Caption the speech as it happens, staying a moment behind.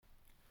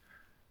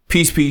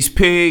Peace, peace,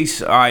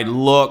 peace. All right,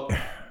 look.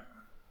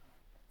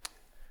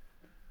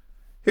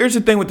 Here's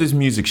the thing with this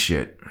music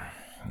shit,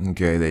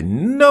 okay, that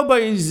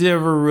nobody's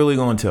ever really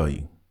going to tell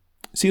you.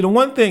 See, the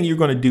one thing you're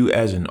going to do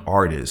as an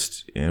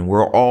artist, and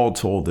we're all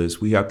told this,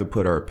 we have to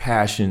put our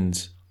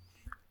passions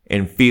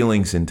and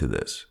feelings into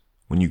this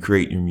when you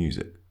create your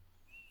music,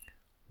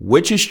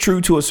 which is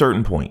true to a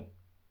certain point,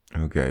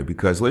 okay,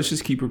 because let's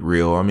just keep it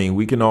real. I mean,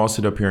 we can all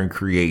sit up here and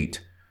create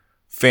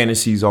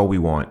fantasies all we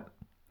want.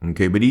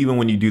 Okay, but even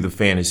when you do the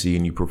fantasy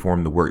and you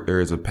perform the work,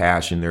 there is a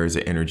passion, there is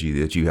an energy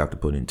that you have to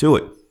put into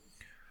it.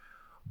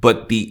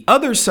 But the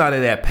other side of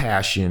that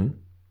passion,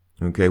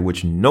 okay,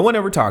 which no one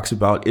ever talks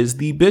about, is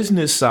the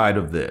business side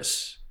of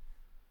this.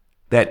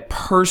 That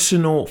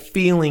personal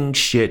feeling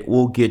shit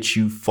will get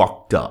you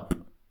fucked up.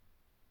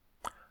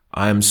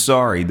 I'm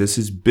sorry, this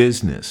is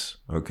business.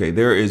 Okay,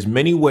 there is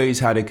many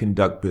ways how to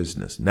conduct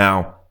business.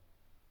 Now,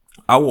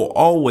 I will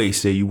always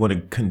say you want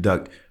to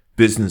conduct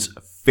business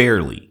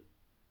fairly.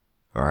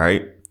 All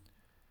right.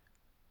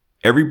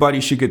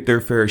 Everybody should get their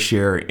fair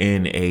share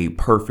in a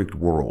perfect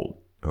world.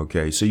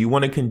 Okay. So you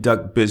want to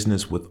conduct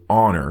business with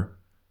honor.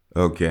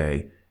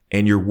 Okay.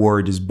 And your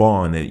word is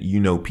bond, that, you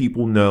know,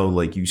 people know,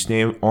 like, you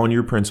stand on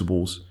your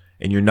principles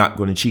and you're not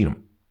going to cheat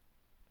them.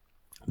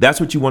 That's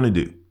what you want to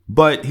do.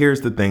 But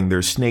here's the thing.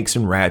 There's snakes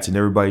and rats and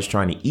everybody's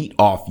trying to eat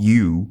off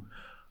you,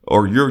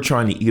 or you're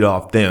trying to eat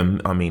off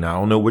them. I mean, I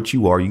don't know what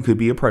you are. You could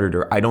be a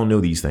predator. I don't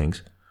know these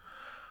things.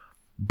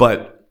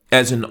 But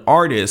as an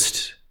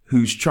artist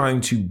who's trying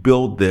to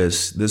build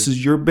this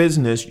is your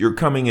business. You're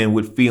coming in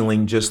with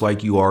feeling just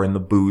like you are in the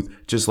booth,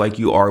 just like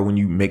you are when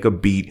you make a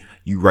beat,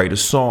 you write a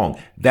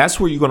song. That's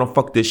where you're going to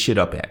fuck this shit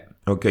up at.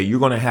 Okay, you're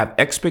going to have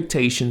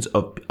expectations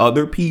of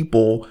other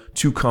people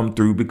to come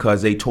through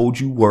because they told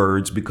you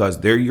words, because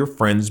they're your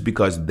friends,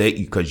 because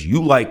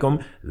you like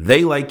them,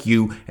 they like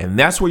you, and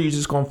that's where you're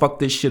just going to fuck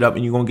this shit up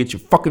and you're going to get your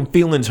fucking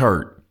feelings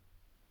hurt.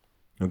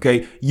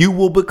 Okay, you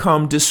will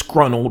become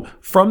disgruntled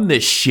from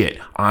this shit.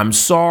 I'm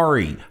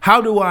sorry.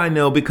 How do I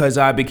know? Because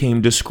I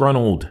became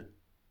disgruntled.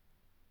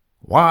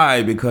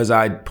 Why? Because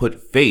I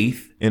put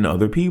faith in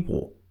other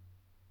people.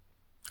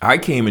 I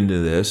came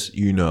into this,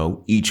 you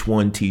know, each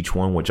one teach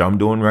one, which I'm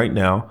doing right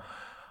now.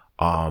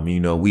 You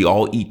know, we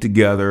all eat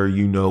together.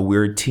 You know,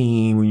 we're a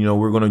team. You know,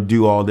 we're going to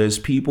do all this.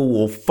 People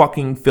will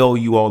fucking fail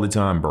you all the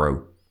time,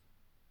 bro.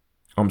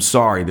 I'm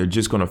sorry. They're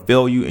just going to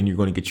fail you and you're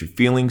going to get your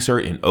feelings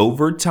hurt. And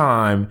over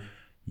time,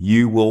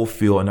 you will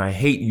feel, and I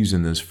hate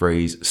using this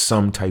phrase,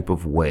 some type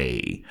of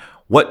way.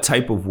 What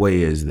type of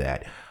way is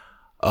that?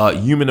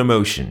 Human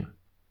emotion.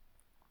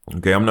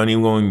 Okay, I'm not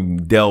even going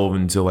to delve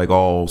into like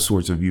all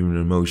sorts of human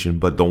emotion,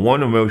 but the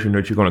one emotion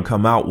that you're going to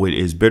come out with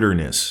is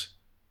bitterness.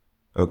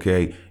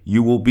 Okay,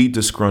 you will be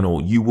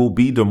disgruntled. You will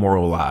be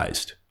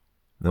demoralized.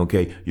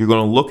 Okay, you're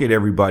going to look at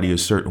everybody a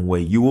certain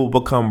way. You will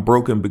become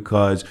broken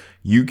because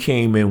you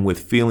came in with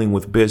feeling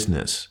with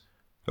business.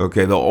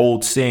 Okay, the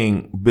old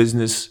saying,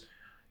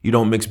 you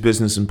don't mix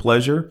business and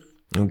pleasure.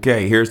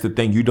 Okay, here's the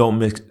thing. You don't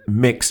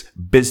mix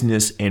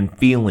business and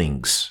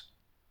feelings.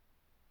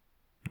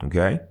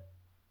 Okay?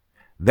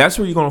 That's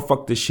where you're going to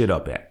fuck this shit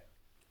up at.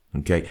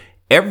 Okay?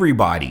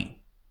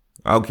 Everybody.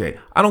 Okay.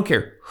 I don't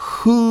care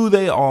who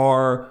they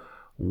are,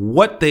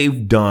 what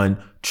they've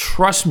done.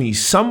 Trust me,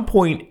 some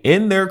point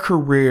in their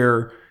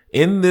career,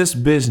 in this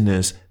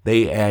business,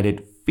 they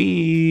added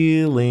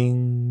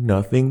feeling.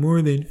 Nothing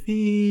more than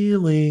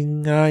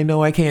feeling. I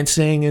know I can't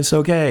sing. It's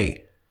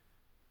okay.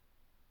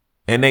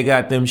 And they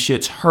got them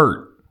shits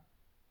hurt.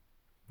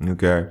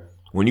 Okay.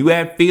 When you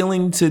add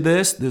feeling to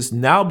this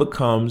now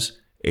becomes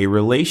a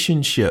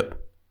relationship.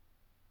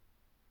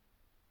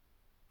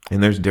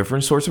 And there's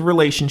different sorts of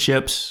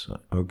relationships.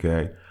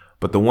 Okay.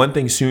 But the one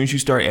thing, as soon as you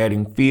start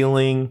adding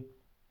feeling,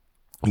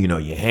 you know,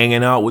 you're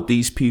hanging out with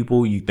these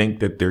people, you think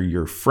that they're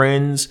your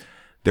friends.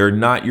 They're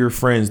not your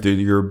friends. They're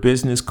your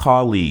business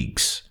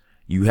colleagues.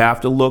 You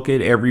have to look at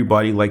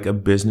everybody like a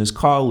business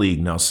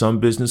colleague. Now, some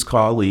business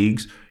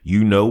colleagues,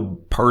 you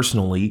know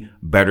personally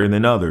better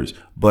than others.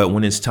 But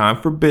when it's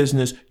time for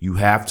business, you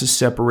have to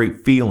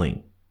separate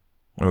feeling.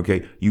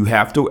 Okay. You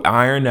have to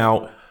iron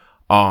out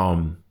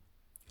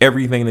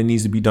everything that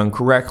needs to be done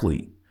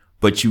correctly.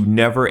 But you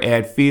never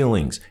add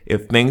feelings.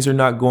 If things are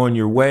not going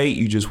your way,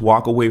 you just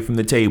walk away from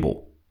the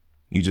table.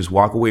 You just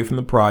walk away from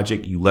the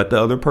project. You let the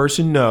other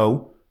person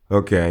know,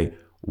 okay,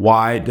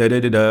 why,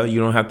 You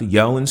don't have to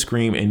yell and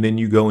scream, and then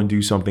you go and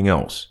do something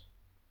else.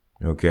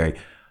 Okay.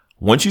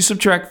 Once you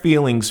subtract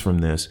feelings from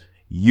this,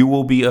 you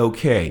will be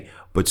okay.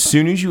 But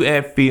soon as you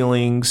add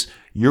feelings,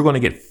 you're going to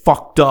get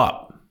fucked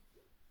up.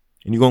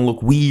 And you're going to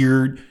look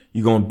weird.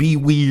 You're going to be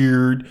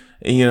weird,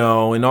 you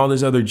know, and all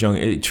this other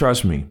junk.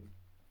 Trust me,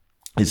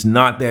 it's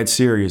not that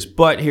serious.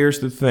 But here's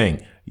the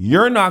thing.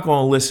 You're not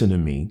going to listen to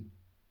me.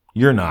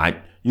 You're not.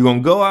 You're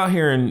going to go out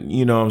here and,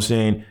 you know what I'm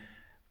saying,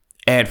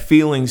 add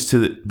feelings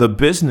to the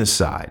business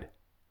side.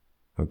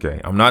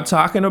 Okay. I'm not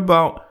talking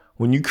about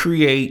when you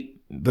create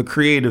the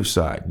creative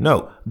side.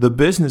 No, the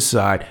business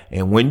side.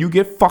 And when you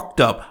get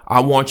fucked up, I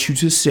want you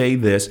to say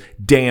this,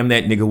 damn,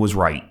 that nigga was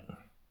right.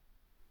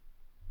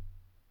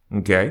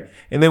 Okay.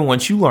 And then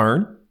once you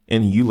learn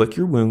and you lick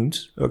your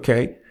wounds,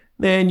 okay,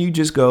 then you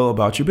just go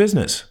about your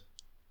business.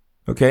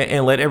 Okay.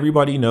 And let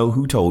everybody know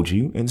who told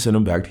you and send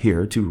them back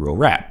here to Real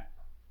Rap.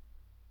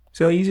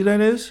 See how easy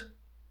that is?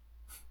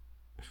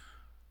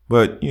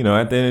 But,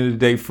 at the end of the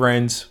day,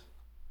 friends,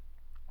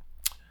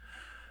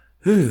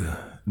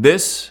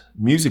 this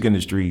music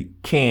industry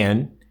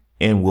can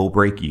and will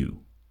break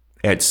you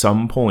at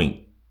some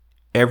point.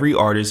 Every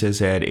artist has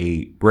had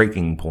a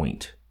breaking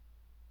point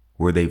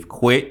where they've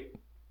quit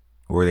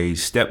or they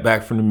step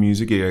back from the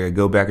music, they gotta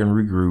go back and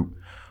regroup.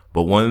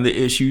 But one of the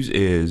issues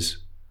is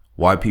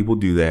why people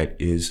do that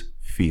is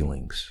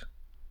feelings.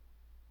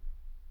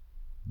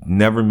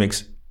 Never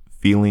mix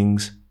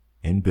feelings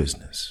and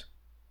business.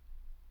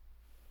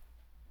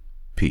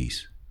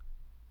 Peace.